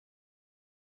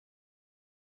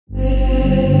All of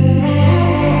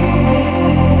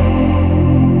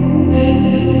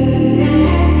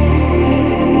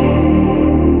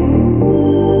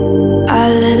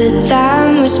the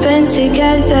time we spent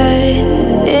together,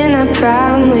 in our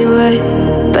prime we were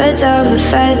birds of a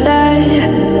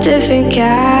feather, different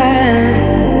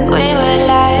kind. We were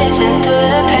laughing through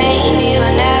the pain, you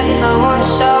were never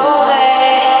once away.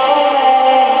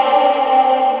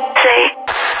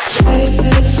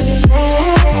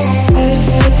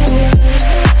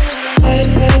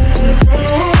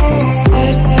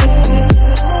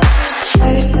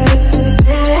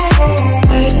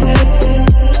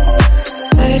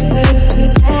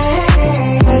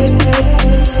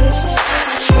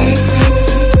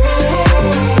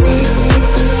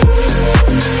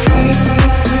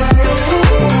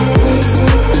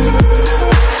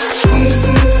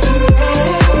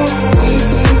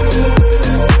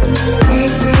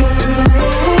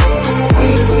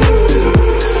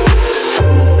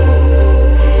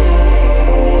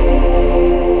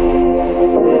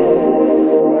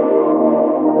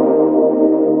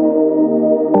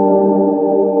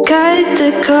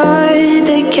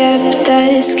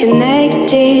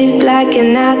 Connected,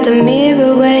 blacking out the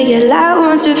mirror where your light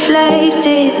once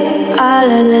reflected. All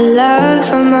of the love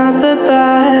from up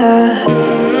above,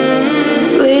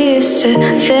 we used to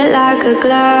feel like a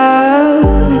glove.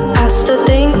 I still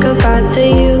think about the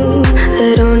you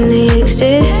that only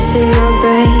exists in my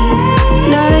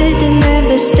brain. Nothing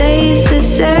ever stays the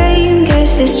same,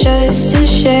 guess it's just a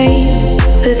shame,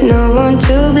 with no one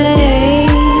to blame.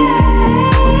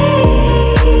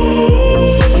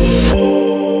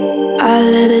 All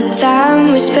of the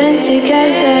time we spent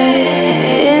together,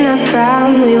 in our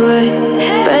prime we were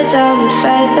birds of a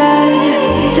feather,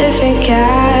 different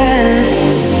kind.